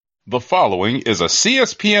The following is a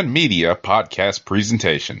CSPN Media podcast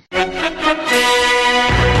presentation.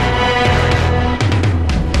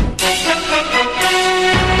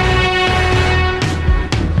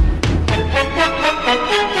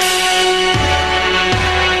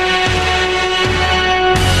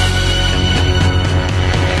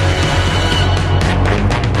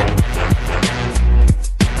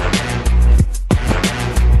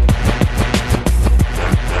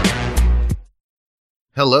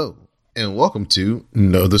 Hello, and welcome to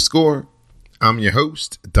Know the Score. I'm your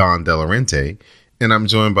host, Don Delarente, and I'm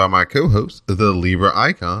joined by my co-host, the Libra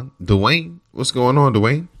icon, Dwayne. What's going on,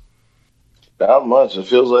 Dwayne? Not much. It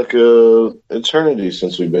feels like an eternity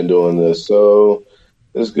since we've been doing this, so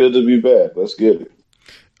it's good to be back. Let's get it.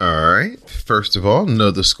 All right. First of all,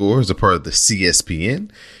 Know the Score is a part of the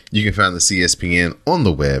CSPN. You can find the CSPN on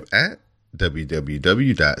the web at www.cspn.us.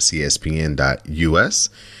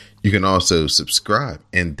 You can also subscribe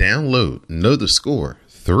and download Know the Score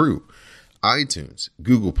through iTunes,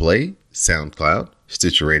 Google Play, SoundCloud,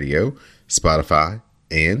 Stitcher Radio, Spotify,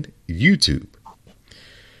 and YouTube.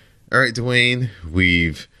 All right, Dwayne,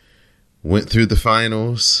 we've went through the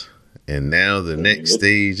finals, and now the next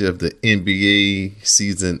stage of the NBA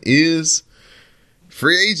season is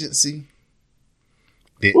free agency.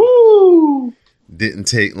 Didn't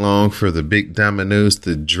take long for the big dominoes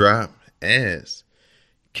to drop as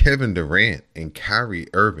Kevin Durant and Kyrie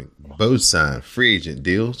Irving both signed free agent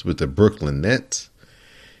deals with the Brooklyn Nets.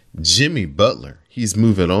 Jimmy Butler, he's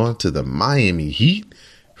moving on to the Miami Heat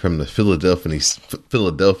from the Philadelphia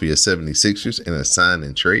 76ers in a sign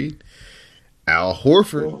and trade. Al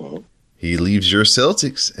Horford, he leaves your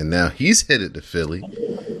Celtics, and now he's headed to Philly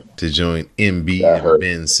to join Embiid and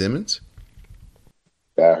Ben Simmons.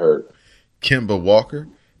 That hurt. Kemba Walker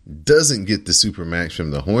doesn't get the Supermax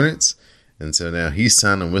from the Hornets, and so now he's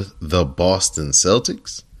signing with the Boston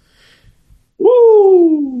Celtics.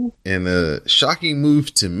 Woo! And a shocking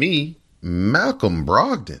move to me, Malcolm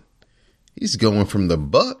Brogdon. He's going from the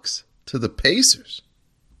Bucks to the Pacers.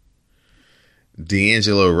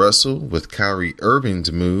 D'Angelo Russell with Kyrie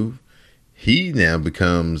Irving's move. He now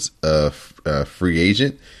becomes a free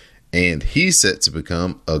agent, and he's set to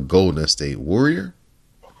become a Golden State Warrior.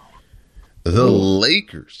 The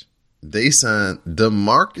Lakers, they signed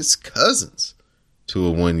DeMarcus Cousins to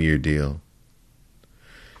a one-year deal.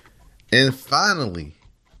 And finally,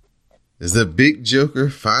 the big joker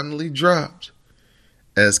finally dropped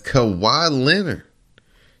as Kawhi Leonard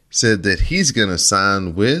said that he's going to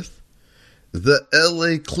sign with the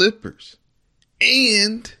LA Clippers.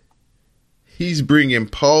 And he's bringing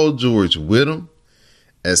Paul George with him,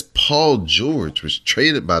 as Paul George was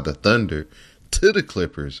traded by the Thunder to the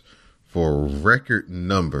Clippers for a record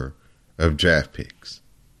number of draft picks.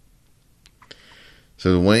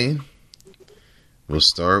 So, Dwayne, we'll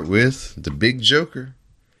start with the big joker,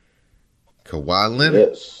 Kawhi Leonard.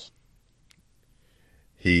 Yes.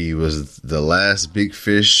 He was the last big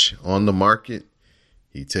fish on the market.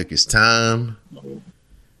 He took his time.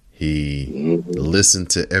 He listened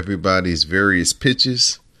to everybody's various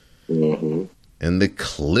pitches. And the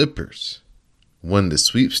Clippers won the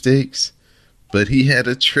sweepstakes, but he had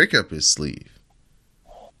a trick up his sleeve.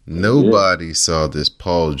 Nobody saw this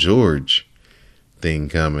Paul George thing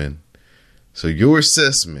coming. So your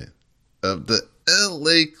assessment of the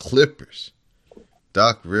LA Clippers,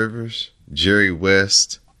 Doc Rivers, Jerry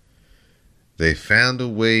West, they found a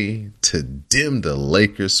way to dim the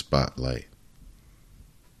Lakers spotlight.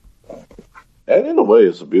 And in a way,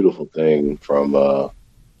 it's a beautiful thing from a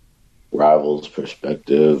rival's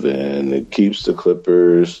perspective, and it keeps the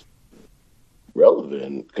Clippers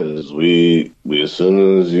relevant, because we as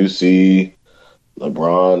soon as you see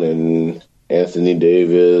LeBron and Anthony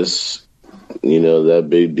Davis, that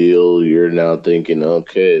big deal, you're now thinking,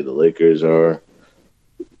 okay, the Lakers are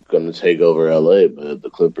going to take over LA, but the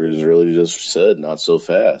Clippers really just said not so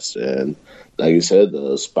fast. And like you said,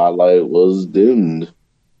 the spotlight was dimmed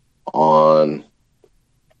on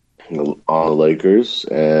the Lakers,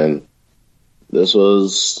 and this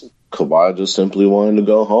was Kawhi just simply wanting to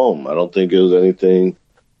go home. I don't think it was anything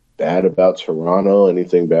bad about Toronto,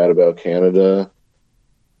 anything bad about Canada.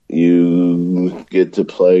 You get to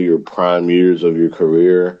play your prime years of your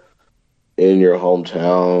career in your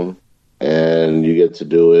hometown, and you get to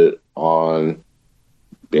do it on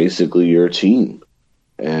basically your team.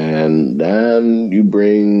 And then you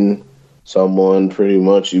bring someone pretty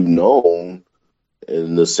much you've known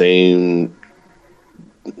in the same,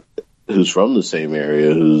 who's from the same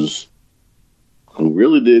area, who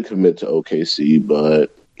really did commit to OKC,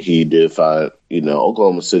 but he did find,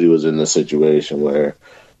 Oklahoma City was in a situation where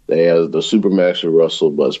they have the Supermax of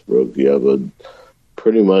Russell Westbrook. You have a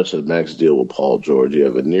pretty much a max deal with Paul George. You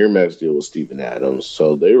have a near max deal with Steven Adams.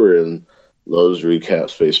 So they were in luxury cap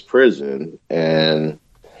space prison. And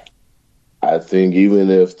I think even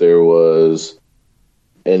if there was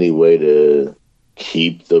any way to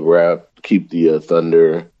keep the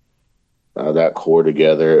Thunder, that core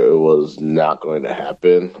together, it was not going to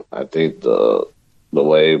happen. I think the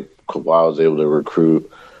way Kawhi was able to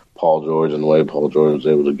recruit Paul George and the way Paul George was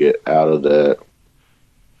able to get out of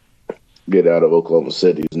Oklahoma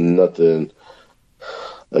City, nothing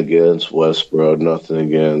against Westbrook, nothing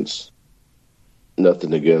against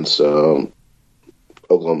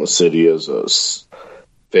Oklahoma City as a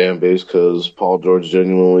fan base, because Paul George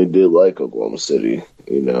genuinely did like Oklahoma City,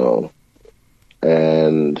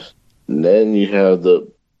 and then you have the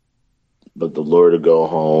lure to go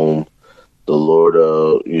home, the lure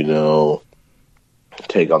to,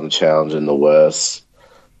 take on the challenge in the West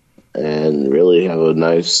and really have a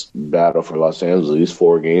nice battle for Los Angeles. These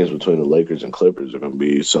 4 games between the Lakers and Clippers are going to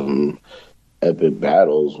be some epic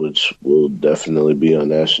battles, which will definitely be on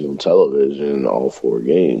national television, all 4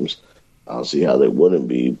 games. I don't see how they wouldn't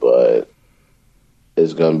be, but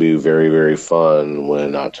it's going to be very, very fun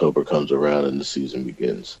when October comes around and the season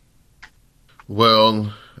begins.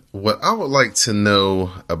 Well, what I would like to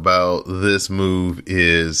know about this move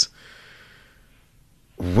is,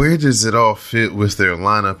 where does it all fit with their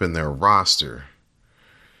lineup and their roster?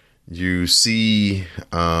 You see,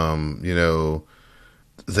 they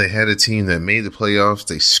had a team that made the playoffs.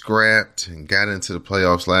 They scrapped and got into the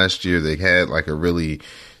playoffs last year. They had like a really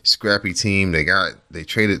scrappy team. They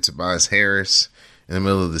traded Tobias Harris in the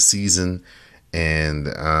middle of the season, and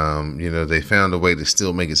they found a way to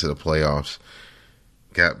still make it to the playoffs.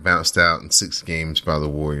 Got bounced out in 6 games by the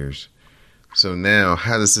Warriors. So now,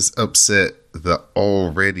 how does this upset the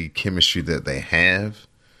already chemistry that they have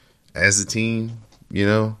as a team?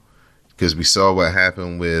 Because we saw what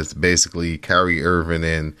happened with basically Kyrie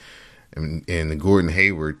Irving and Gordon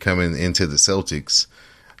Hayward coming into the Celtics.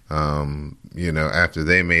 After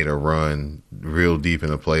they made a run real deep in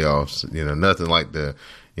the playoffs. Nothing like the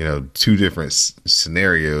 2 different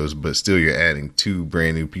scenarios, but still you're adding 2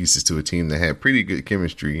 brand new pieces to a team that had pretty good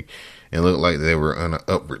chemistry and looked like they were on an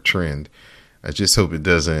upward trend. I just hope it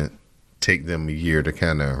doesn't take them a year to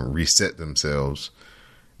kind of reset themselves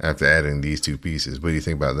after adding these 2 pieces. What do you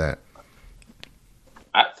think about that?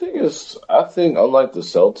 I think unlike the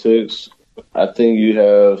Celtics, I think you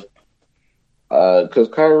have, because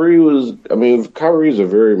Kyrie's a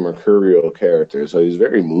very mercurial character, so he's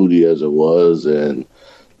very moody as it was, and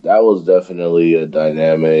that was definitely a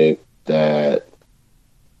dynamic that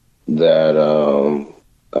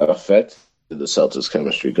affected the Celtics'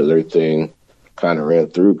 chemistry, because everything kind of ran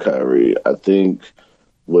through Kyrie. I think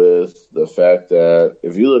with the fact that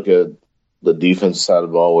if you look at the defense side of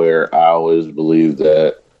the ball, where I always believe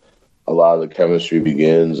that a lot of the chemistry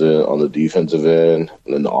begins on the defensive end,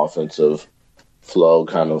 and then the offensive flow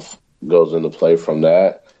kind of goes into play from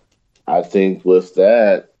that. I think with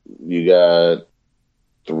that, you got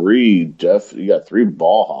 3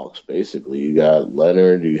 ball hawks, basically. You got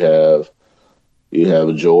Leonard, you have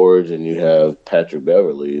George, and you have Patrick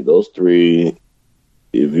Beverly. Those 3,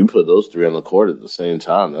 if you put those 3 on the court at the same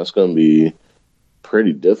time, that's going to be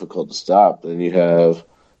pretty difficult to stop. Then you have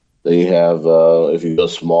if you go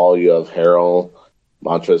small, you have Montrezl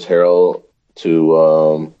Harrell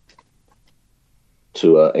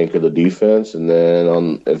to anchor the defense, and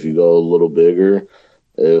then if you go a little bigger,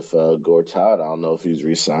 if Gortat, I don't know if he's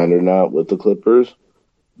re-signed or not with the Clippers,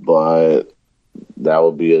 but that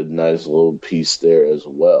would be a nice little piece there as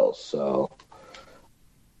well. So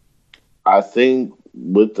I think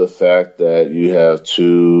with the fact that you have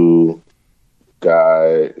 2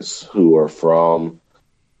 guys who are from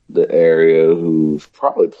the area who've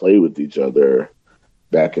probably played with each other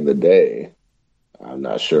back in the day, I'm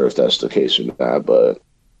not sure if that's the case or not, but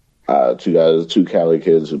 2 Cali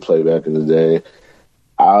kids who played back in the day,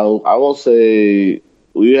 I won't say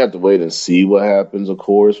we have to wait and see what happens, of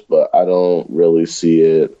course, but I don't really see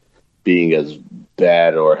it being as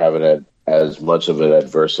bad or having as much of an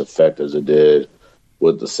adverse effect as it did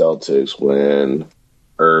with the Celtics when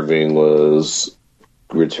Irving was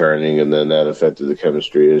returning, and then that affected the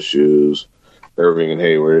chemistry issues. Irving and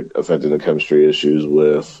Hayward affecting the chemistry issues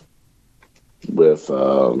with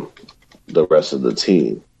the rest of the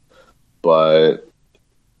team. But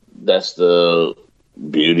that's the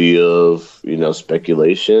beauty of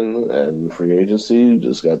speculation and free agency. You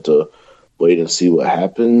just got to wait and see what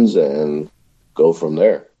happens and go from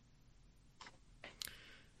there.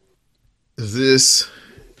 This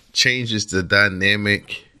changes the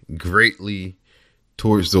dynamic greatly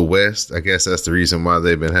towards the west. I guess that's the reason why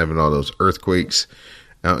they've been having all those earthquakes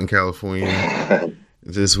out in California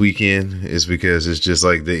this weekend, is because it's just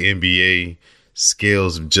like the NBA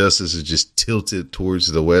scales of justice is just tilted towards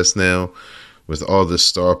the west now with all the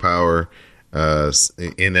star power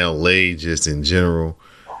in LA just in general.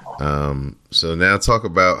 So now talk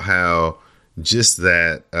about how just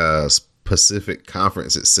that Pacific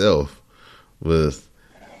Conference itself with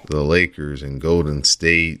the Lakers and Golden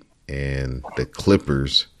State and the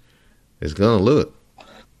Clippers is going to look.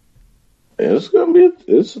 It's a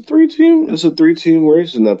 3-team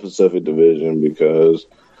race in that Pacific Division because,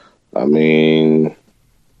 I mean,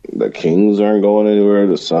 the Kings aren't going anywhere.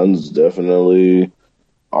 The Suns definitely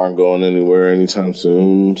aren't going anywhere anytime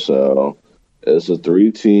soon. So it's a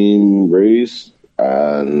 3-team race,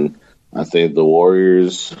 and I think the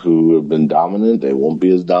Warriors, who have been dominant, they won't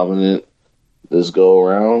be as dominant this go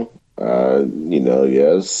around.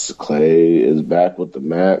 Yes, Clay is back with the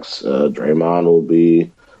max. Draymond will be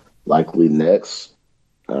likely next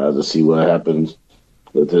to see what happens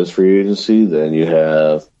with his free agency. Then you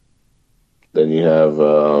have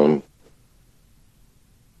the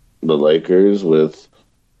Lakers with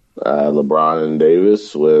LeBron and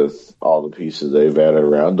Davis, with all the pieces they've added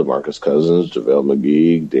around DeMarcus Cousins, JaVale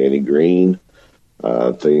McGee, Danny Green,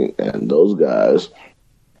 and those guys.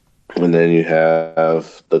 And then you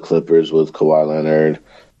have the Clippers with Kawhi Leonard,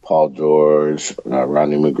 Paul George,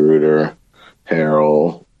 Rodney McGruder,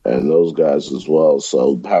 Harrell, and those guys as well.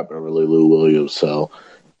 So Pat Beverly, Lou Williams. So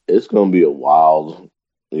it's going to be a wild,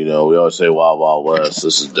 we always say wild, wild west.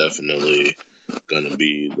 This is definitely going to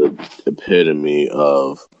be the epitome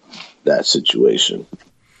of that situation.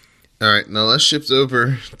 All right, now let's shift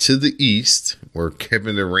over to the East, where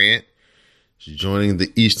Kevin Durant is joining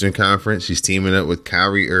the Eastern Conference. He's teaming up with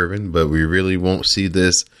Kyrie Irving, but we really won't see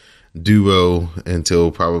this duo until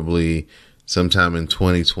probably sometime in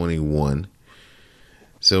 2021.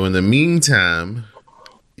 So in the meantime,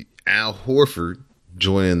 Al Horford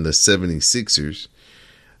joining the 76ers.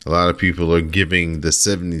 A lot of people are giving the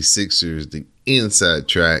 76ers the inside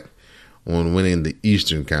track on winning the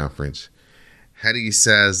Eastern Conference. How do you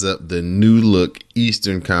size up the new look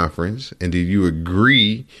Eastern Conference? And do you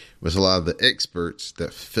agree with a lot of the experts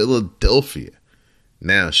that Philadelphia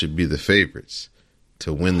now should be the favorites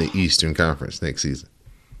to win the Eastern Conference next season?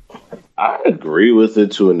 I agree with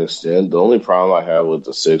it to an extent. The only problem I have with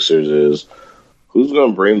the Sixers is who's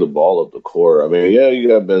going to bring the ball up the court. I mean, yeah, you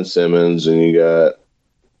got Ben Simmons and you got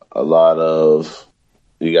a lot of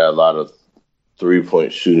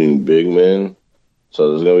 3-point shooting big men. So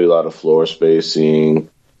there's going to be a lot of floor spacing,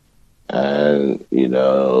 and you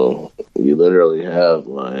literally have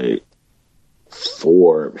like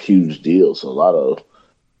 4 huge deals, so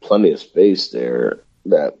plenty of space there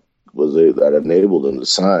that enabled them to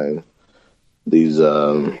sign these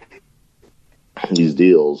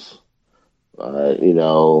deals.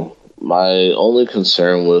 My only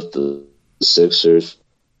concern with the Sixers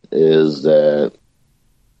is that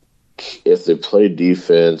if they play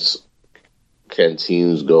defense, can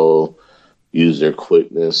teams go use their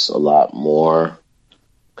quickness a lot more?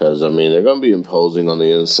 Because, they're going to be imposing on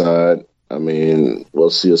the inside. We'll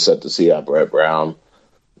see how Brett Brown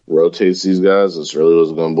rotates these guys. That's really what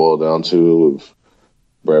it's going to boil down to. If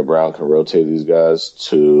Brett Brown can rotate these guys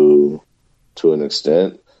to an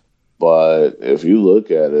extent. But if you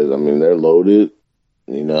look at it, they're loaded.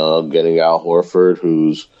 Getting Al Horford,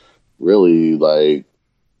 who's really like,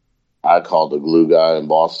 I call the glue guy in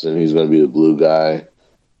Boston. He's going to be the glue guy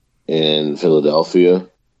in Philadelphia.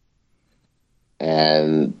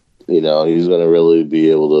 And, he's going to really be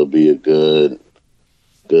able to be a good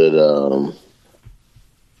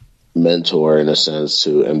mentor in a sense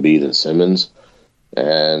to Embiid and Simmons.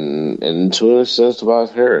 And to an extent, Tobias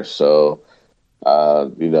Harris. So,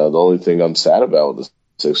 the only thing I'm sad about with the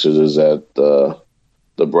Sixers is that the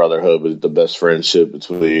brotherhood, the best friendship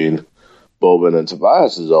between Boban and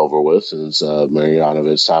Tobias is over with since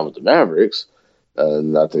Marjanovic signed with the Mavericks.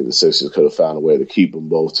 And I think the Sixers could have found a way to keep them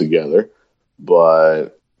both together.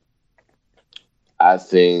 But I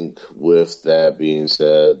think with that being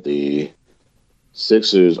said, the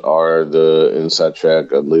Sixers are the inside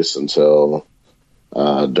track, at least until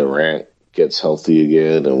Durant gets healthy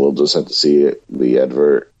again. And we'll just have to see the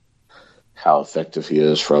advert, how effective he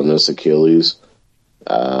is from this Achilles.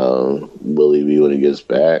 Will he be when he gets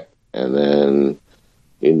back? And then,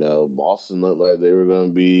 Boston looked like they were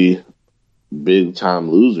going to be big-time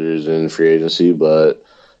losers in free agency, but,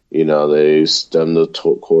 they stemmed the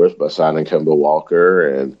course by signing Kemba Walker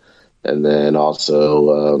and then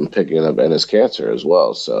also picking up Enes Kanter as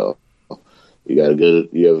well. So you have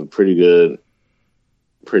a pretty good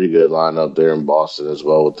pretty good lineup there in Boston as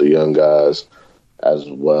well with the young guys, as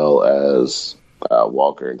well as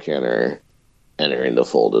Walker and Kenner entering the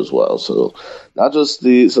fold as well. So not just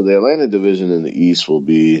the Atlantic division in the East will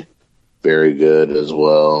be very good as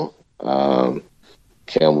well.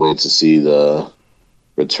 Can't wait to see the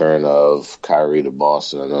return of Kyrie to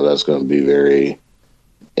Boston. I know that's going to be very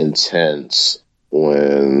intense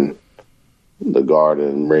when the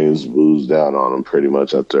Garden rains booze down on him pretty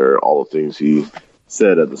much after all the things he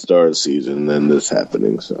said at the start of the season and then this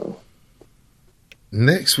happening. So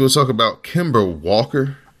next, we'll talk about Kemba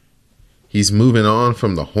Walker. He's moving on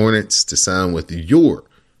from the Hornets to sign with your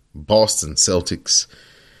Boston Celtics.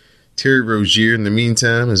 Terry Rozier, in the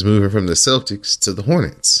meantime, is moving from the Celtics to the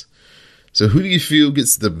Hornets. So who do you feel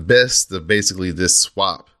gets the best of basically this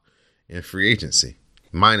swap in free agency?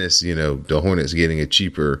 Minus, the Hornets getting a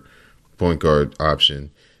cheaper point guard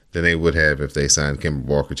option than they would have if they signed Kemba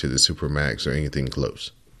Walker to the Supermax or anything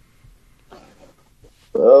close.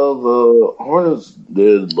 Well, the Hornets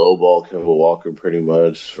did lowball Kemba Walker pretty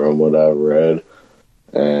much from what I've read.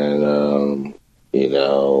 And,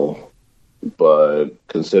 but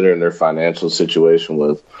considering their financial situation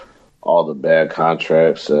with all the bad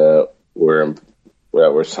contracts that were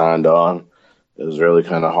signed on, it was really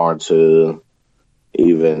kind of hard to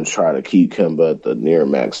even try to keep Kemba at the near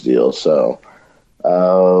max deal. So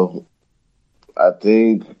I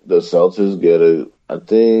think the Celtics I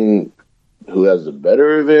think who has the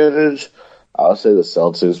better advantage? I'll say the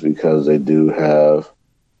Celtics because they do have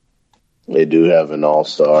an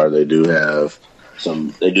all-star. They do have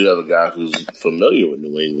a guy who's familiar with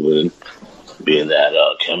New England, being that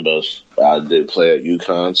Kemba did play at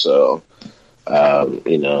UConn, so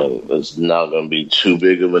it's not going to be too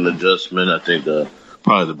big of an adjustment. I think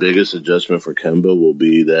probably the biggest adjustment for Kemba will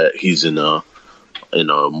be that he's in a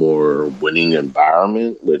more winning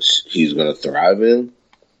environment, which he's going to thrive in.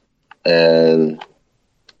 And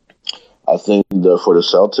I think that for the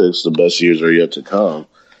Celtics, the best years are yet to come.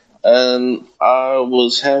 And I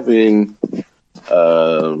was having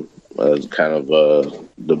kind of a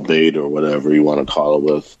debate or whatever you want to call it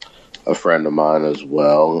with a friend of mine as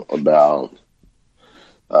well about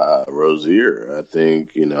Rozier. I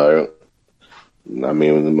think, my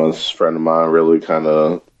friend of mine really kind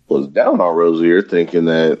of was down on Rozier, thinking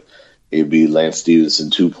that it'd be Lance Stevenson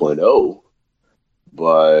 2.0.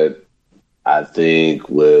 But I think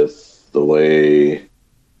with the way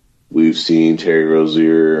we've seen Terry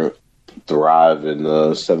Rozier thrive in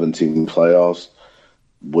the 17 playoffs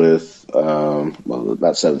with,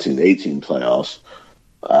 not 17, 18 playoffs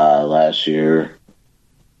last year.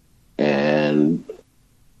 And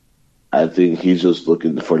I think he's just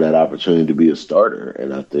looking for that opportunity to be a starter.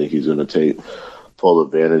 And I think he's going to take full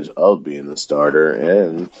advantage of being the starter.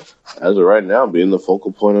 And as of right now, being the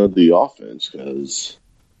focal point of the offense, because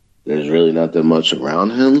there's really not that much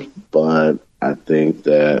around him. But I think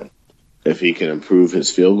that if he can improve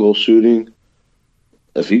his field goal shooting,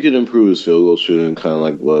 kind of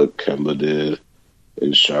like what Kemba did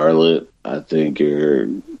in Charlotte, I think you're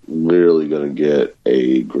literally going to get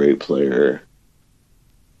a great player.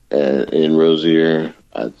 And in Rozier,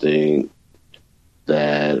 I think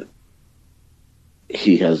that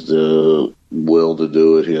he has the will to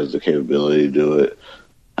do it. He has the capability to do it.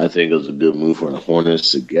 I think it was a good move for the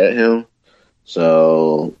Hornets to get him.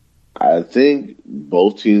 So I think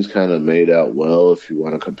both teams kind of made out well if you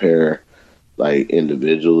want to compare like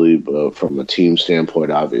individually, but from a team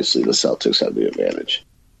standpoint, obviously the Celtics have the advantage.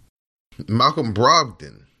 Malcolm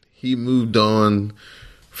Brogdon, he moved on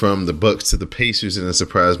from the Bucks to the Pacers in a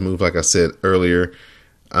surprise move, like I said earlier.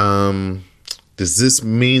 Does this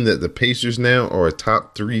mean that the Pacers now are a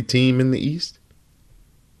top 3 team in the East?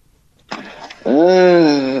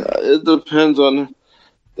 It depends on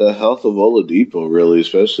the health of Oladipo, really,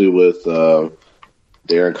 especially with Darren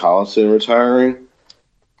Collison retiring.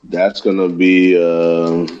 That's going to be,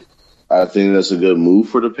 I think that's a good move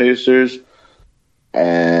for the Pacers.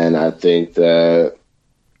 And I think that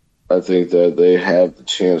they have the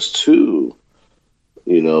chance to,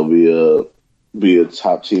 be a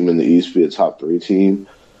top team in the East, be a top 3 team.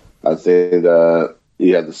 I think that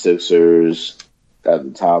you have the Sixers at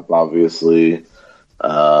the top, obviously.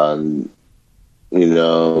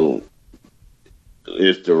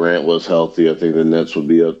 If Durant was healthy, I think the Nets would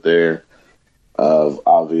be up there,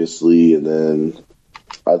 obviously. And then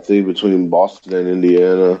I think between Boston and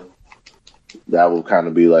Indiana, that will kind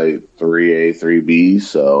of be like 3A, 3B.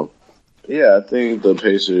 So, yeah, I think the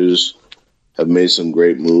Pacers have made some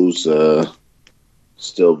great moves to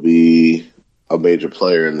still be a major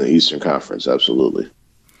player in the Eastern Conference. Absolutely.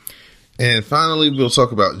 And finally, we'll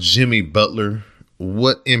talk about Jimmy Butler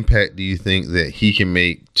what impact do you think that he can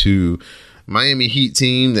make to Miami Heat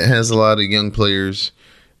team that has a lot of young players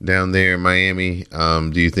down there in Miami?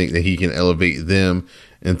 Do you think that he can elevate them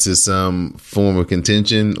into some form of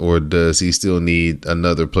contention, or does he still need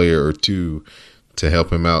another player or two to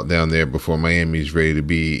help him out down there before Miami's ready to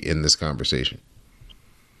be in this conversation?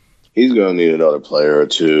 He's going to need another player or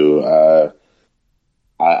two. I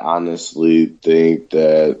honestly think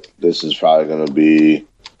that this is probably going to be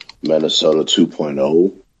Minnesota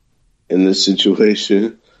 2.0 in this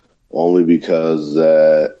situation, only because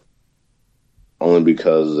that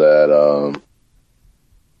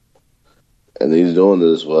and he's doing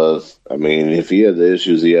this with, I mean, if he had the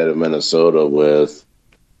issues he had in Minnesota with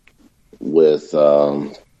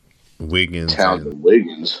Wiggins. Towns.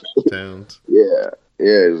 Yeah,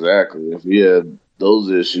 exactly. If he had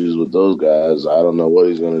those issues with those guys, I don't know what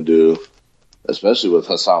he's going to do, especially with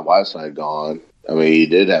Hassan Whiteside gone. I mean, he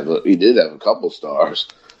did have a couple stars,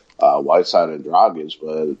 Whiteside and Dragic,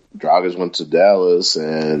 but Dragic went to Dallas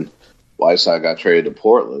and Whiteside got traded to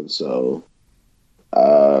Portland. So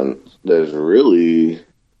there's really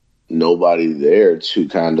nobody there to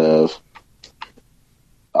kind of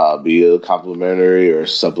be a complementary or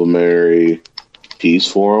supplementary piece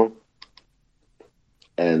for him.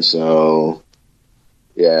 And so,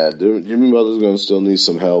 yeah, Jimmy Butler's going to still need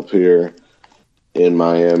some help here in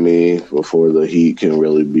Miami before the Heat can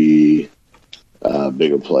really be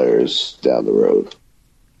bigger players down the road.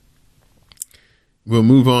 We'll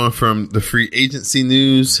move on from the free agency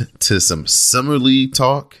news to some summer league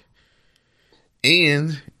talk.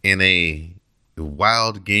 And in a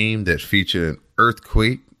wild game that featured an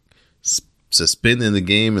earthquake suspending the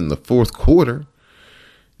game in the fourth quarter,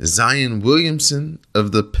 Zion Williamson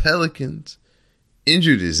of the Pelicans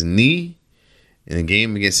injured his knee in a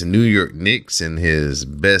game against the New York Knicks and his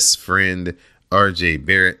best friend, R.J.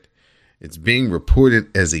 Barrett. It's being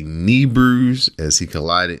reported as a knee bruise as he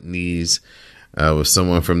collided knees with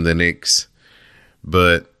someone from the Knicks.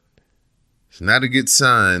 But it's not a good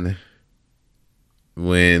sign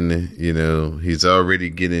when, he's already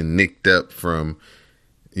getting nicked up from,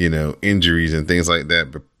 injuries and things like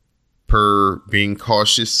that. But per being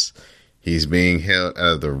cautious, he's being held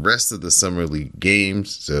out of the rest of the summer league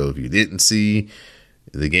games. So if you didn't see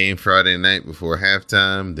the game Friday night before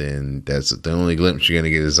halftime, then that's the only glimpse you're going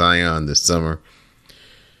to get of Zion this summer.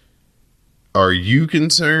 Are you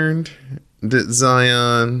concerned that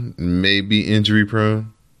Zion may be injury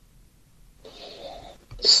prone?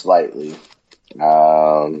 Slightly.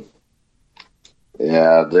 There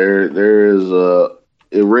is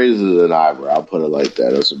it raises an eyebrow. I'll put it like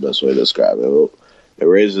that. That's the best way to describe it. It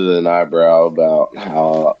raises an eyebrow about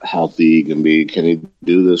how healthy he can be. Can he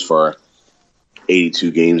do this for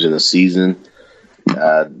 82 games in a season?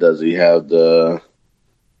 Does he have the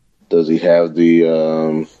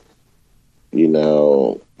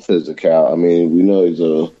physical? I mean, we know he's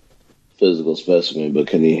a physical specimen, but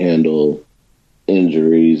can he handle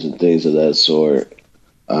injuries and things of that sort?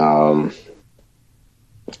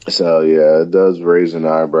 So yeah, it does raise an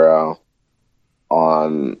eyebrow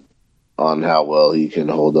on how well he can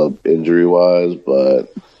hold up injury wise,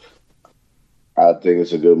 but I think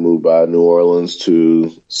it's a good move by New Orleans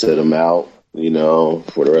to sit him out,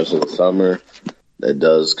 for the rest of the summer. It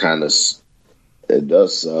does suck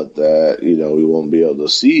that, we won't be able to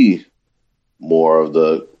see more of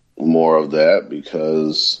that,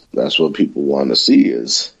 because that's what people want to see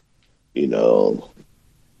is, we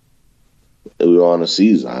want to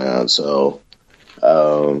see Zion. So,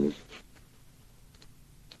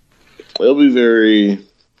 we'll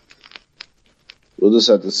just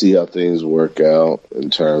have to see how things work out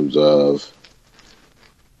in terms of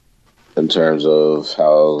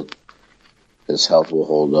how his health will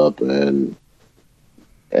hold up and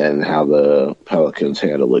how the Pelicans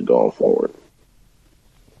handle it going forward.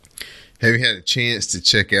 Have you had a chance to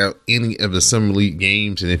check out any of the Summer League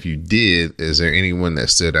games? And if you did, is there anyone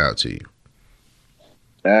that stood out to you?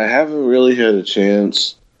 I haven't really had a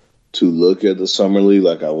chance to look at the Summer League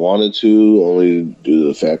like I wanted to, only due to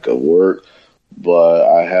the fact of work. But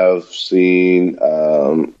I have seen,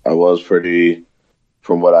 from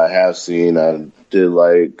what I have seen, I did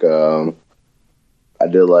like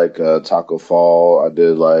Taco Fall. I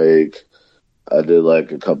did like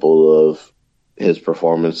a couple of his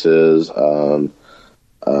performances.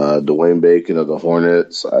 Dwayne Bacon of the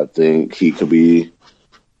Hornets, I think he had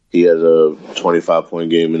a 25-point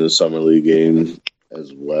game in the Summer League game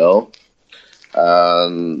as well.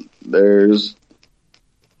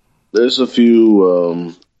 There's a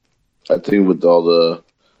few, I think with all the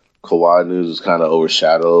Kawhi news, it's kind of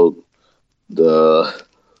overshadowed the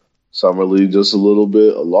summer league just a little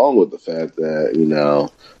bit, along with the fact that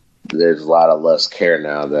there's a lot of less care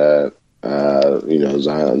now that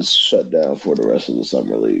Zion's shut down for the rest of the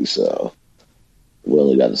summer league, so we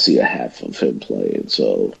only got to see a half of him playing.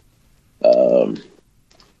 So I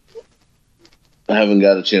haven't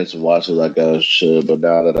got a chance to watch it like I should, but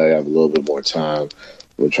now that I have a little bit more time,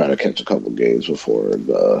 we'll try to catch a couple games before it's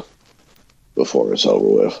over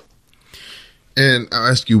with. And I'll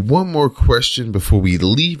ask you one more question before we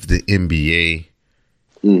leave the NBA.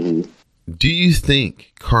 Mm-hmm. Do you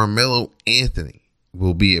think Carmelo Anthony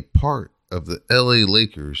will be a part of the LA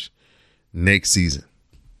Lakers next season?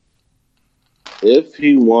 If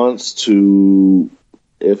he wants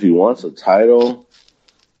a title,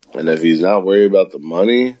 and if he's not worried about the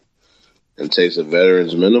money and takes a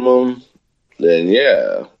veteran's minimum, then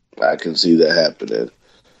yeah, I can see that happening.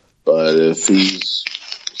 But if he's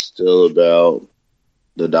still about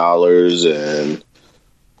the dollars and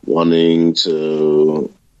wanting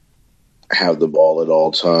to have the ball at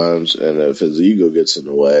all times, and if his ego gets in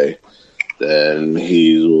the way, then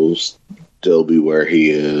he will still be where he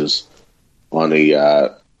is on a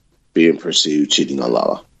yacht, being pursued, cheating on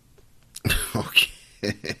Lala. Okay.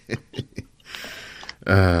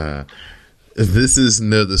 This is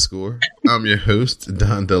Know the Score. I'm your host,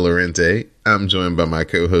 Don DeLorente. I'm joined by my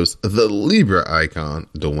co-host, the Libra icon,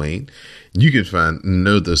 Dwayne. You can find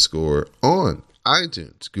Know the Score on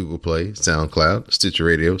iTunes, Google Play, SoundCloud, Stitcher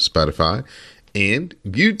Radio, Spotify, and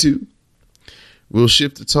YouTube. We'll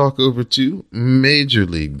shift the talk over to Major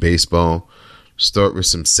League Baseball. Start with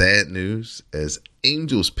some sad news as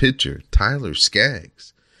Angels pitcher Tyler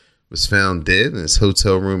Skaggs was found dead in his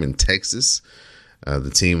hotel room in Texas.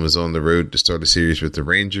 The team was on the road to start a series with the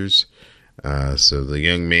Rangers. So the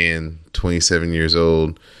young man, 27 years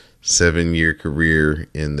old, 7-year career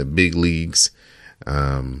in the big leagues.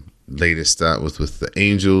 Latest stop was with the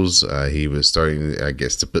Angels. He was starting, I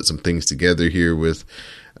guess, to put some things together here with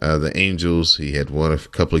the Angels. He had won a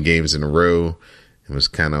couple of games in a row and was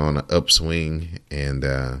kind of on an upswing. And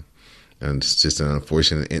it's just an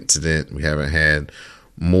unfortunate incident. We haven't had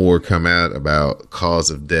more come out about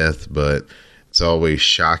cause of death, but it's always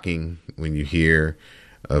shocking when you hear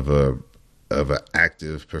of an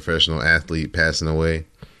active professional athlete passing away,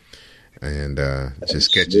 and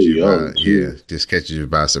just catches you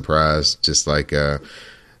by surprise. Just like the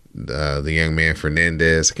young man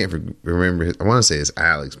Fernandez. I can't remember. I want to say it's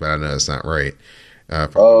Alex, but I know it's not right.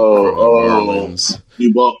 From New Orleans.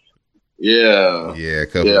 Yeah, a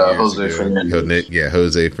couple of years Jose ago. Fernandez.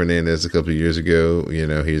 Jose Fernandez a couple of years ago. He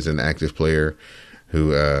was an active player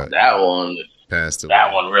who that one passed away.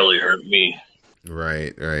 That one really hurt me.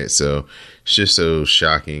 Right. So it's just so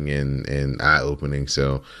shocking and eye-opening.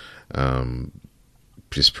 So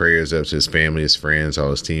just prayers up to his family, his friends,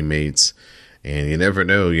 all his teammates. And you never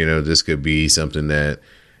know, this could be something that,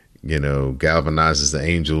 galvanizes the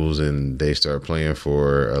Angels and they start playing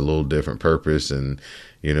for a little different purpose. And,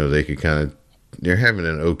 they could they're having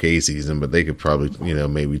an okay season, but they could probably,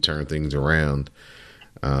 maybe turn things around,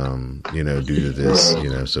 due to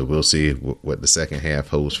this, so we'll see what the second half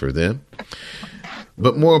holds for them.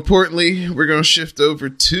 But more importantly, we're going to shift over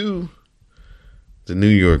to the New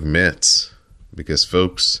York Mets because,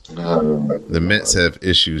 folks, the Mets have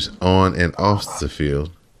issues on and off the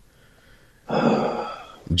field.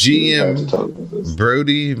 GM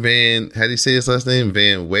Brody how do you say his last name?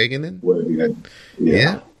 Van Wagenen?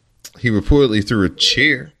 Yeah. He reportedly threw a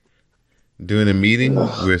chair during a meeting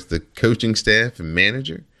with the coaching staff and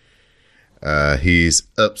manager. He's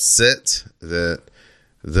upset that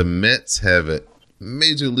the Mets have a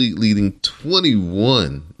major league leading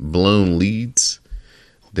 21 blown leads.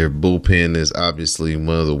 Their bullpen is obviously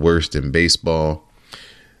one of the worst in baseball.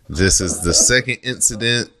 This is the second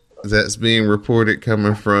incident that's being reported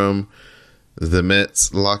coming from the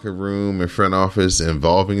Mets locker room and front office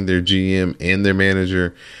involving their GM and their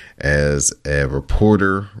manager, as a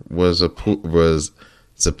reporter was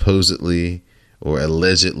supposedly or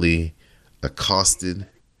allegedly accosted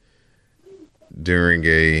during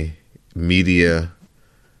a media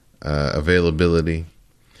availability.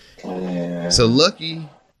 So lucky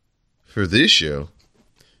for this show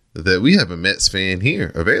that we have a Mets fan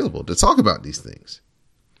here available to talk about these things.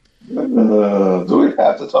 Do we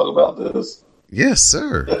have to talk about this? Yes,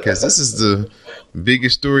 sir, because this is the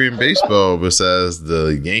biggest story in baseball besides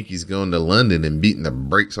the Yankees going to London and beating the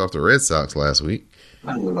brakes off the Red Sox last week.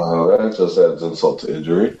 No, that just adds insult to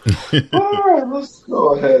injury. All right, let's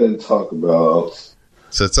go ahead and talk about...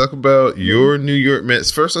 So talk about your New York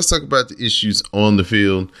Mets. First, let's talk about the issues on the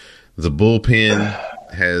field. The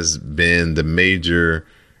bullpen has been the major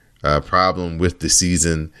problem with the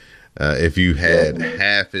season. If you had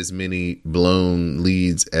half as many blown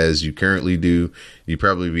leads as you currently do, you'd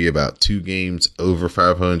probably be about 2 games over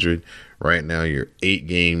 500. Right now, you're 8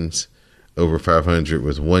 games over 500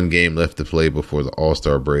 with 1 game left to play before the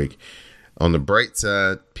All-Star break. On the bright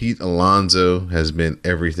side, Pete Alonso has been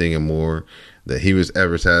everything and more that he was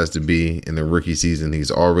advertised to be in the rookie season. He's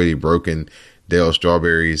already broken Dale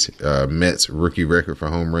Strawberry's Mets rookie record for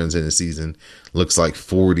home runs in the season. Looks like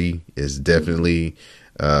 40 is definitely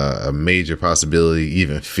a major possibility,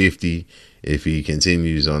 even 50 if he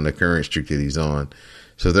continues on the current streak that he's on.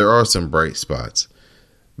 So there are some bright spots,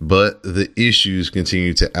 but the issues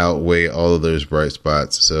continue to outweigh all of those bright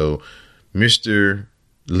spots. So, Mr.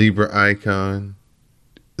 Libra Icon,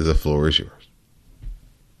 the floor is yours.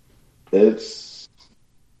 It's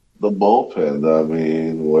the bullpen. I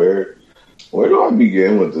mean, where do I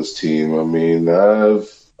begin with this team? I mean, I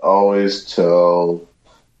always tell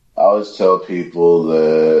people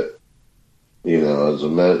that, as a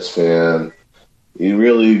Mets fan, you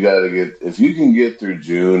really got to if you can get through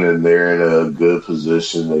June and they're in a good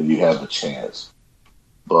position, then you have a chance.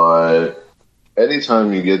 But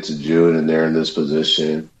anytime you get to June and they're in this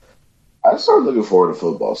position, I start looking forward to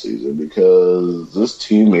football season because this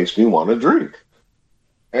team makes me want to drink.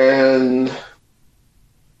 And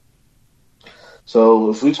so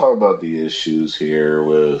if we talk about the issues here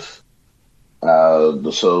with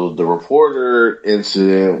so the reporter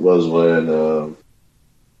incident was when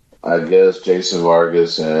I guess Jason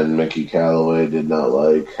Vargas and Mickey Callaway did not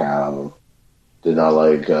like a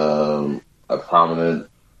prominent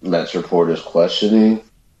Mets reporter's questioning,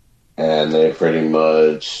 and they pretty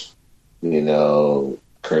much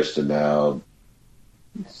cursed him out,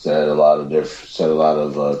 said a lot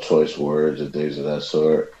of choice words and things of that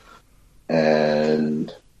sort,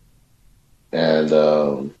 and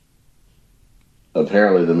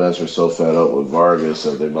apparently the Mets were so fed up with Vargas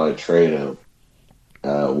that they might trade him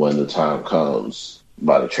when the time comes.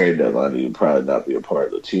 By the trade deadline, he'd probably not be a part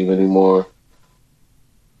of the team anymore.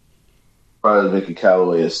 Probably Mickey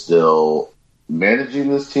Callaway is still managing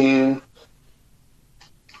this team.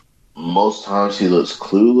 Most times he looks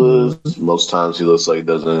clueless. Most times he looks like he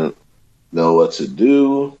doesn't know what to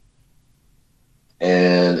do.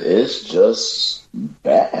 And it's just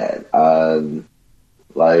bad.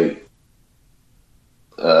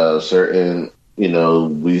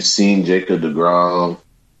 We've seen Jacob deGrom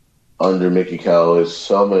under Mickey Callaway.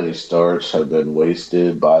 So many starts have been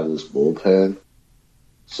wasted by this bullpen.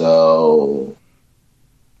 So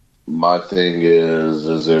my thing is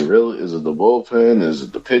it the bullpen? Is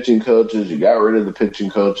it the pitching coaches? You got rid of the pitching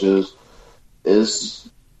coaches. It's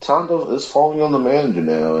falling on the manager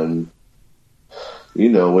now. And,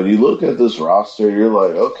 when you look at this roster, you're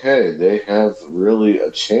like, okay, they have really a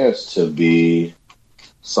chance to be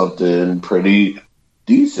something pretty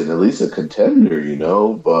decent, at least a contender,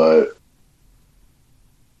 but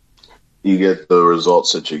you get the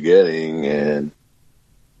results that you're getting and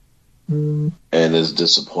it's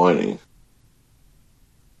disappointing.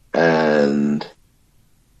 And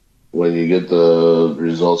when you get the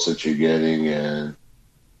results that you're getting and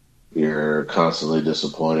you're constantly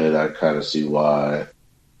disappointed, I can see why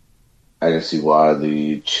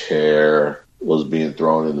the chair was being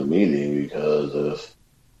thrown in the meeting, because if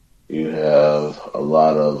you have a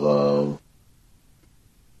lot of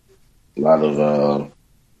if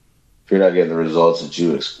you're not getting the results that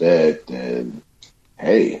you expect, then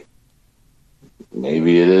hey,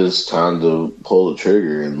 maybe it is time to pull the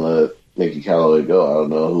trigger and let Mickey Callaway go. I don't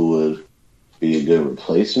know who would be a good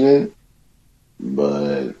replacement,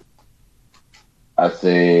 but I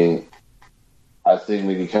think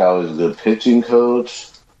Mickey Callaway is a good pitching coach,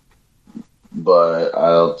 but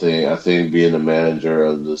I think being the manager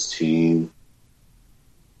of this team,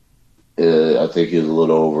 I think he's a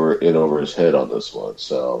little over his head on this one.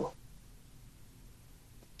 So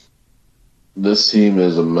this team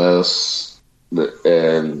is a mess,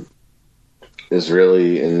 and it's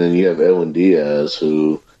really. And then you have Edwin Diaz,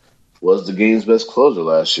 who was the game's best closer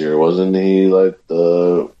last year, wasn't he? Like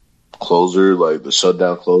the closer, like the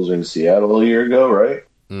shutdown closer in Seattle a year ago, right?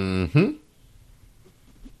 Mm-hmm.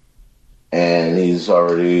 And he's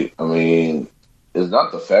already. I mean, it's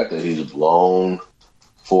not the fact that he's blown.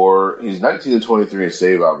 He's 19-23 in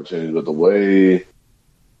save opportunities, but the way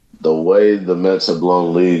the Mets have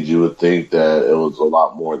blown leads, you would think that it was a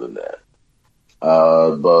lot more than that.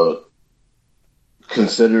 But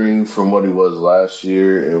considering from what he was last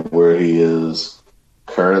year and where he is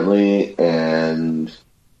currently, and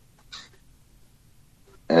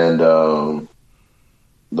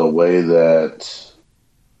the way that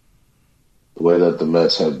the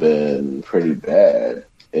Mets have been pretty bad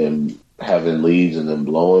in having leads and then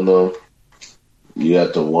blowing them, you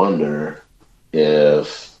have to wonder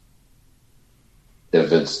if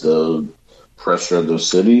it's the pressure of the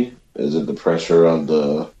city. Is it the pressure of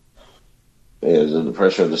the? Is it the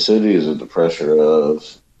pressure of the city? Is it the pressure of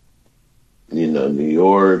New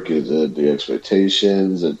York? Is it the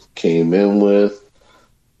expectations it came in with?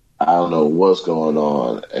 I don't know what's going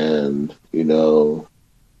on, and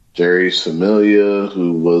Jerry's Familia,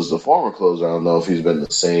 who was the former closer, I don't know if he's been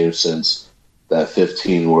the same since that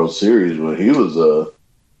 15 World Series when he was a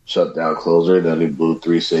shutdown closer. Then he blew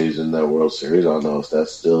 3 saves in that World Series. I don't know if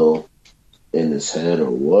that's still in his head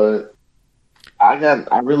or what.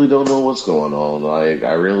 I really don't know what's going on. Like,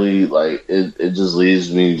 I really, it just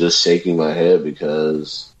leaves me just shaking my head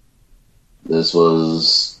because this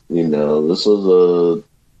was a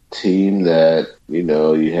team that,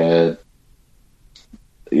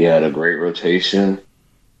 you had a great rotation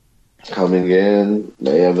coming in.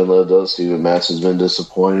 They haven't lived up. Steven Matz has been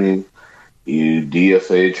disappointing. You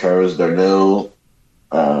DFA Travis Darnell.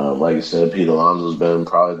 Like you said, Pete Alonso's been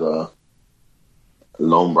probably the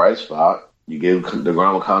lone bright spot. You gave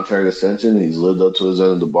DeGrom a contract extension. He's lived up to his end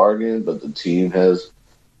of the bargain, but the team has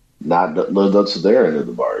not lived up to their end of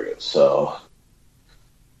the bargain. So,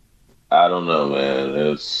 I don't know, man.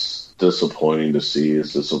 It's disappointing to see.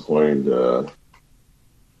 It's disappointing to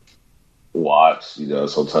watch.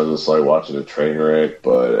 Sometimes it's like watching a train wreck,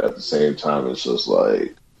 but at the same time, it's just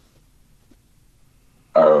like,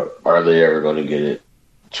 are they ever going to get it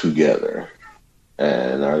together?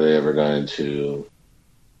 And are they ever going to,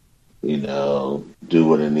 do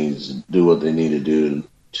what they need to do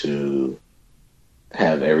to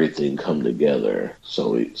have everything come together so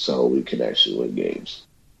we can actually win games?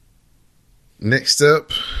 Next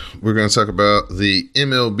up, we're going to talk about the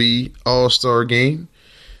MLB All-Star Game.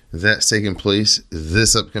 That's taking place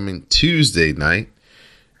this upcoming Tuesday night.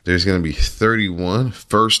 There's going to be 31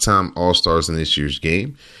 first-time All-Stars in this year's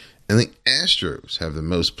game. And the Astros have the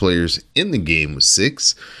most players in the game with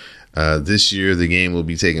 6. This year, the game will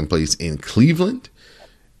be taking place in Cleveland,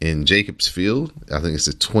 in Jacobs Field. I think it's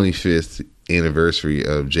the 25th anniversary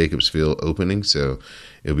of Jacobs Field opening, so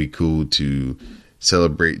it'll be cool to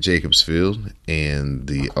celebrate Jacobs Field and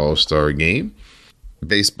the All-Star Game.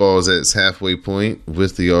 Baseball is at its halfway point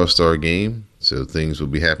with the All-Star Game, so things will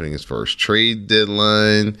be happening as far as trade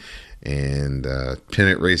deadline, and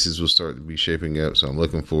pennant races will start to be shaping up, so I'm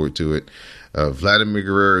looking forward to it. Vladimir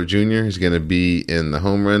Guerrero Jr. is going to be in the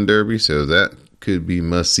Home Run Derby, so that could be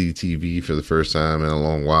must-see TV for the first time in a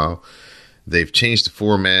long while. They've changed the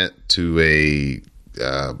format to a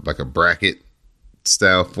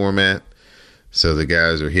bracket-style format, so the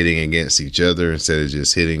guys are hitting against each other instead of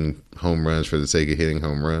just hitting home runs for the sake of hitting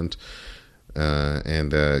home runs.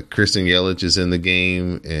 And Kristen Yelich is in the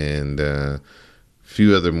game, and a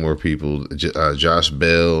few other more people, Josh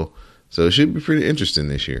Bell. So it should be pretty interesting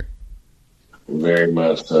this year. Very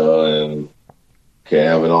much so, and can't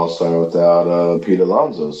have an all-star without Pete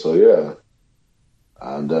Alonso. So, yeah,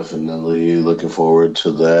 I'm definitely looking forward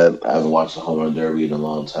to that. I haven't watched the Home Run Derby in a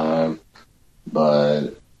long time,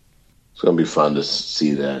 but it's going to be fun to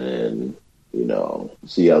see that and,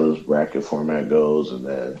 see how this bracket format goes. And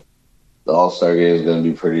then the All-Star Game is going to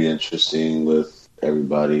be pretty interesting with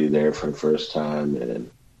everybody there for the first time. And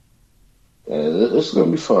it's going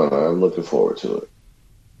to be fun. I'm looking forward to it.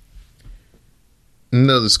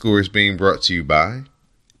 Another Score is being brought to you by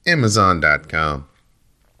Amazon.com.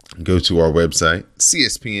 Go to our website,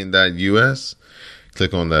 cspn.us.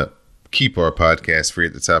 Click on the Keep Our Podcast Free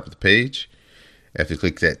at the top of the page. After you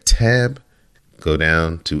click that tab, go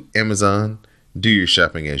down to Amazon. Do your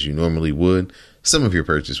shopping as you normally would. Some of your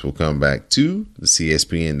purchase will come back to the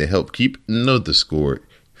CSPN to help keep Know the Score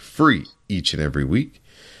free each and every week.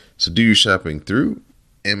 So do your shopping through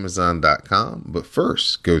Amazon.com. But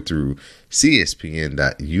first, go through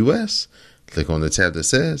CSPN.us. Click on the tab that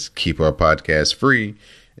says Keep Our Podcast Free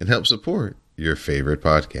and help support your favorite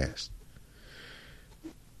podcast.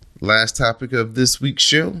 Last topic of this week's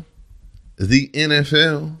show, the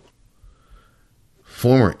NFL.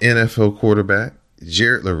 Former NFL quarterback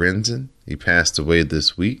Jared Lorenzen, he passed away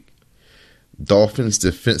this week. Dolphins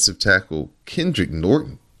defensive tackle Kendrick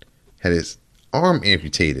Norton had his arm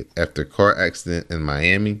amputated after a car accident in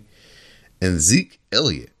Miami. And Zeke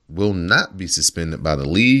Elliott will not be suspended by the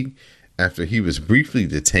league after he was briefly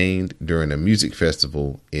detained during a music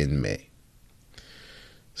festival in May.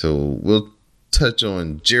 So we'll touch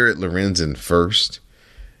on Jared Lorenzen first.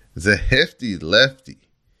 The hefty lefty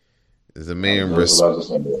is the man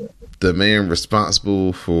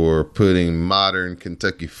responsible for putting modern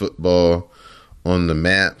Kentucky football on the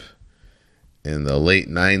map in the late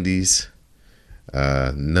 90s.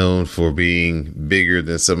 known for being bigger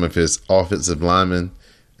than some of his offensive linemen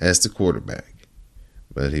as the quarterback.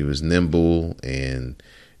 But he was nimble and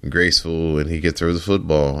graceful, and he could throw the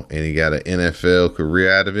football, and he got an NFL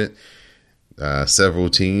career out of it. Several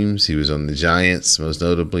teams. He was on the Giants, most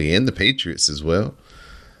notably, and the Patriots as well.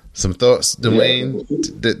 Some thoughts, Dwayne,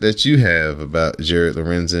 that you have about Jared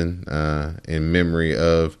Lorenzen in memory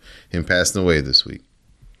of him passing away this week?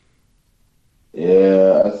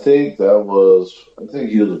 Yeah, I think he was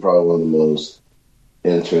probably one of the most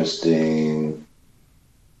interesting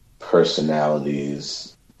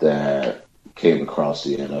personalities that came across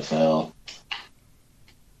the NFL.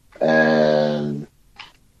 And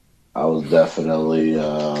I was definitely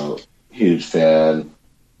a huge fan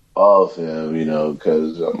of him,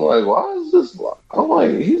 because I'm like,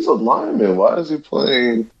 he's a lineman. Why is he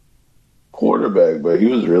playing quarterback? But he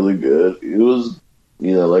was really good. He was,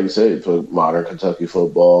 like you said, he put modern Kentucky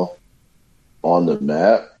football on the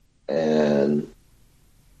map, and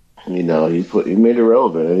he made it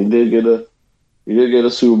relevant, and he did get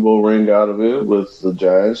a Super Bowl ring out of it with the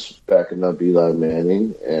Giants backing up Eli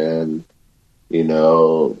Manning, and it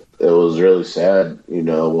was really sad,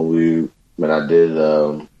 when I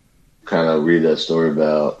did kind of read that story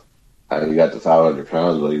about how he got to 500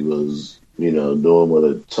 pounds, but he was doing what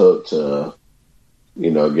it took to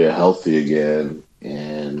get healthy again,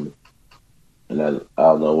 and I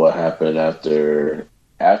don't know what happened after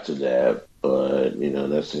that, but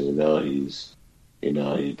next thing you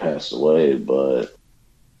know, he passed away. But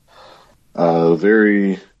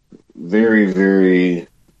very, very, very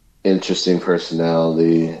interesting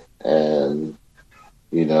personality, and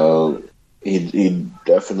he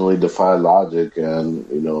definitely defied logic, and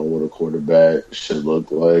what a quarterback should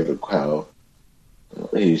look like, how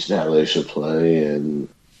they should play, and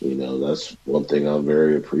that's one thing I'm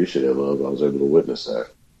very appreciative of. I was able to witness that.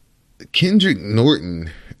 Kendrick Norton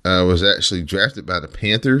was actually drafted by the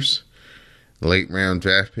Panthers, late round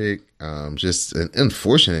draft pick. Just an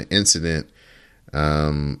unfortunate incident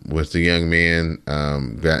with the young man.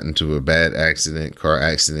 Got into a bad car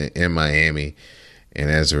accident in Miami, and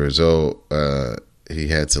as a result, he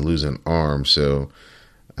had to lose an arm. So,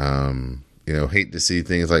 hate to see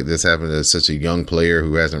things like this happen to such a young player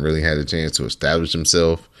who hasn't really had a chance to establish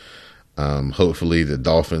himself. Hopefully the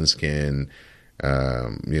Dolphins can,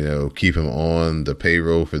 keep him on the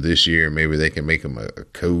payroll for this year. Maybe they can make him a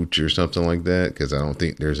coach or something like that, because I don't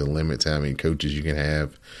think there's a limit to how many coaches you can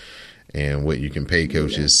have and what you can pay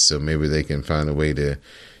coaches. So maybe they can find a way to,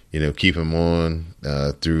 keep him on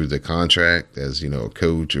through the contract as, a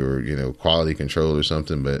coach or, quality control or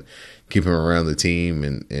something, but keep him around the team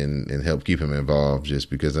and help keep him involved, just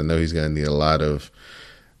because I know he's going to need a lot of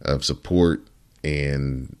support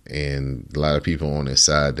and a lot of people on his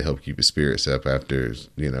side to help keep his spirits up after,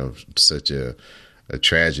 such a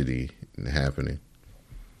tragedy happening.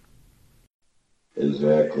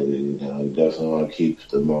 Exactly. You definitely want to keep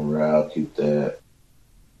the morale, keep that,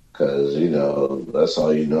 because, that's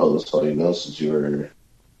all you know. That's all you know since you were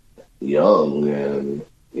young. And,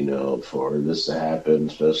 for this to happen,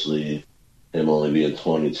 especially him only being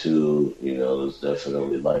 22, it's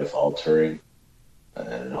definitely life altering.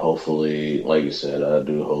 And hopefully, like you said, I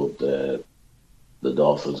do hope that the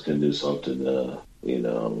Dolphins can do something to,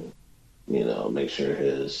 make sure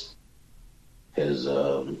his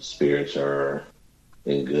spirits are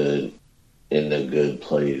in a good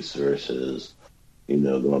place versus,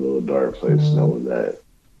 going to a dark place knowing that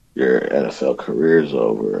your NFL career is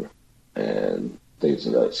over and things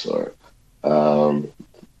of that sort.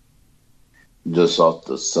 Just off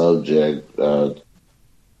the subject,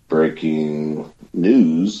 breaking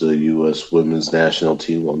news: the U.S. women's national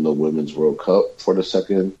team won the Women's World Cup for the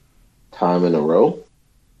second time in a row.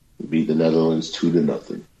 Beat the Netherlands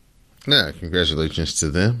 2-0. Yeah, congratulations to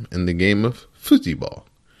them in the game of football.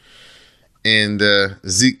 And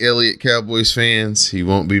Zeke Elliott, Cowboys fans, he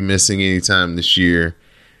won't be missing any time this year,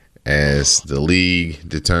 as the league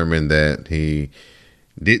determined that he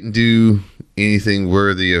didn't do anything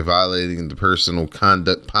worthy of violating the personal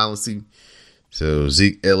conduct policy. So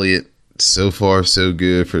Zeke Elliott, so far so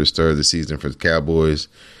good for the start of the season for the Cowboys.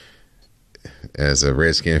 As a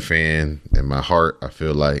Redskin fan, in my heart, I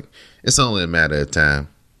feel like it's only a matter of time.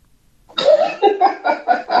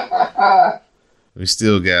 We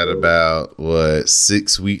still got about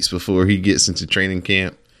 6 weeks before he gets into training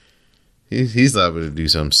camp. He's liable to do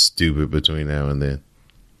something stupid between now and then.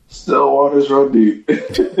 Still waters run deep.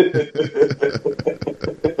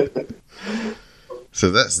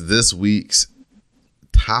 So that's this week's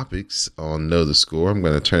topics on Know the Score. I'm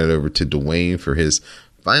going to turn it over to Dwayne for his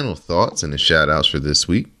final thoughts and his shout outs for this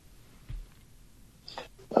week.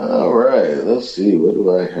 All right, let's let's see. What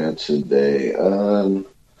do I have today?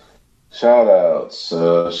 Shout outs.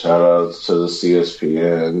 Shout outs to the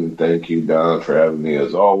CSPN. Thank you, Don, for having me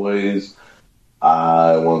as always.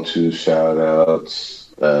 I want to shout out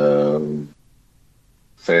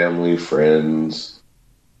family, friends,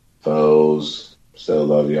 foes. Still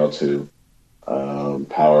love y'all too.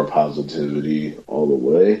 Power positivity all the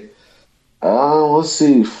way. Let's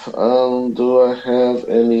see. Do I have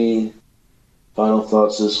any final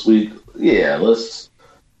thoughts this week? Yeah, let's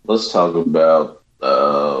talk about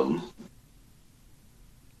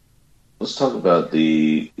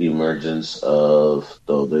the re-emergence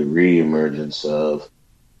of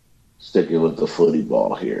sticking with the footy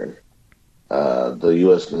ball here. The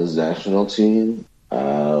U.S. men's national team,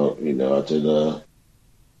 after the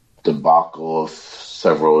debacle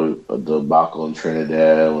in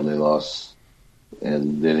Trinidad when they lost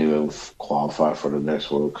and didn't even qualify for the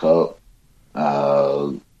next World Cup.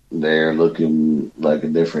 They're looking like a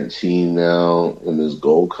different team now in this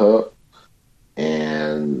Gold Cup,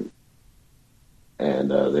 and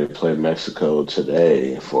they play Mexico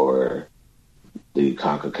today for the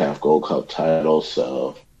CONCACAF Gold Cup title.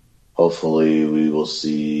 So hopefully we will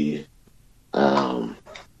see the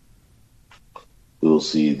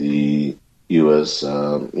U.S.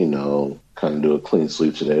 kind of do a clean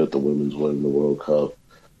sweep today with the women's winning the World Cup,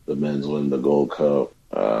 the men's winning the Gold Cup.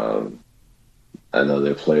 I know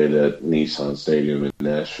they played at Nissan Stadium in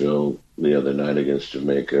Nashville the other night against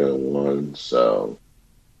Jamaica and won. So,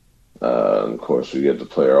 of course, we get to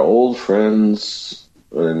play our old friends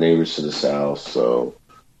and neighbors to the south. So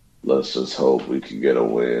let's just hope we can get a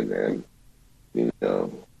win and,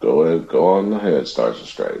 go on ahead, Stars and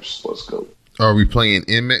Stripes. Let's go. Are we playing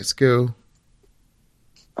in Mexico?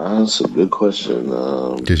 That's a good question.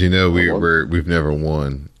 Because we've never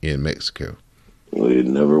won in Mexico. We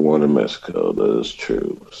never won in Mexico. That is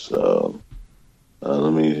true. So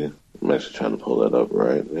I'm actually trying to pull that up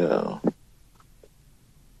right now.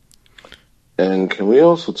 And can we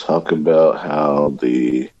also talk about how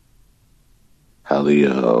the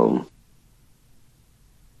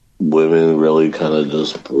women really kind of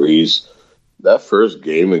just breezed? That first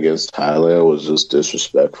game against Thailand was just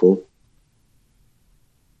disrespectful.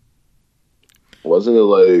 Wasn't it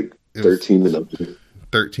like 13-0?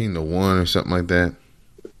 13-1 or something like that.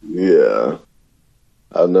 Yeah.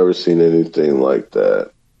 I've never seen anything like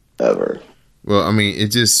that ever. Well, I mean,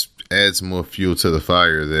 it just adds more fuel to the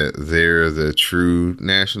fire that they're the true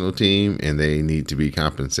national team and they need to be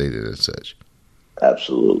compensated as such.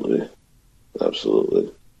 Absolutely.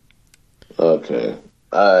 Okay.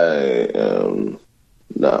 I am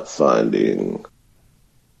not finding...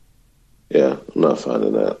 Yeah, I'm not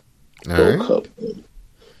finding that Gold Cup.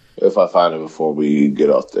 If I find it before we get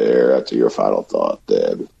off the air after your final thought,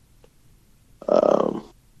 then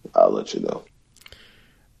I'll let you know.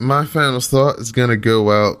 My final thought is going to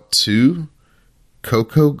go out to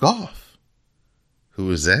Coco Gauff.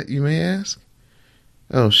 Who is that, you may ask?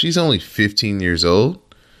 Oh, she's only 15 years old,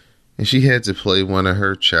 and she had to play one of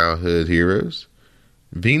her childhood heroes,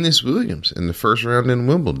 Venus Williams, in the first round in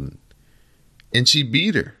Wimbledon. And she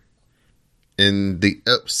beat her. And the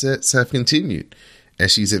upsets have continued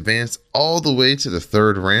as she's advanced all the way to the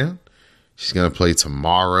third round. She's going to play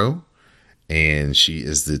tomorrow, and she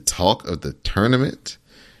is the talk of the tournament.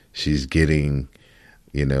 She's getting,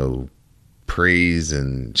 praise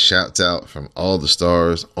and shouts out from all the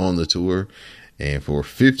stars on the tour. And for a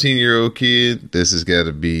 15-year-old kid, this has got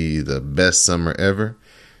to be the best summer ever.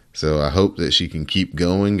 So I hope that she can keep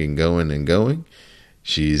going and going and going.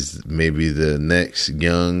 She's maybe the next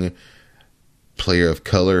young player of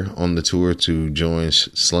color on the tour to join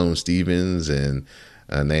Sloane Stephens and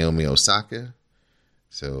Naomi Osaka.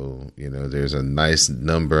 So, there's a nice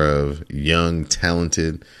number of young,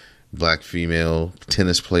 talented black female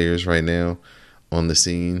tennis players right now on the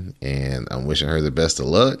scene, and I'm wishing her the best of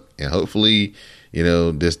luck. And hopefully,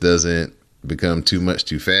 this doesn't become too much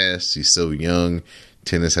too fast. She's so young.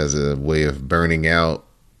 Tennis has a way of burning out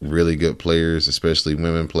really good players, especially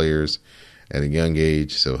women players, at a young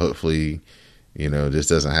age. So hopefully, this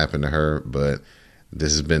doesn't happen to her. But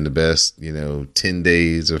this has been the best, 10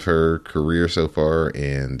 days of her career so far,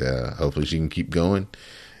 and hopefully she can keep going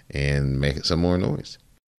and make some more noise.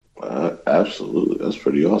 Absolutely. That's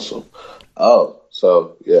pretty awesome. Oh,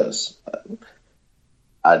 so yes,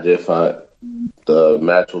 I did find the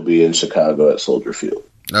match will be in Chicago at Soldier Field.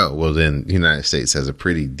 Oh, well then the United States has a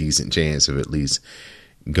pretty decent chance of at least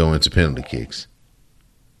going to penalty kicks.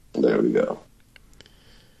 There we go.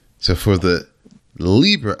 So for the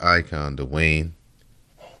Libra icon, Dwayne,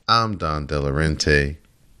 I'm Don De La Rente,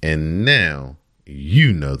 and now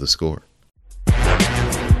you know the score.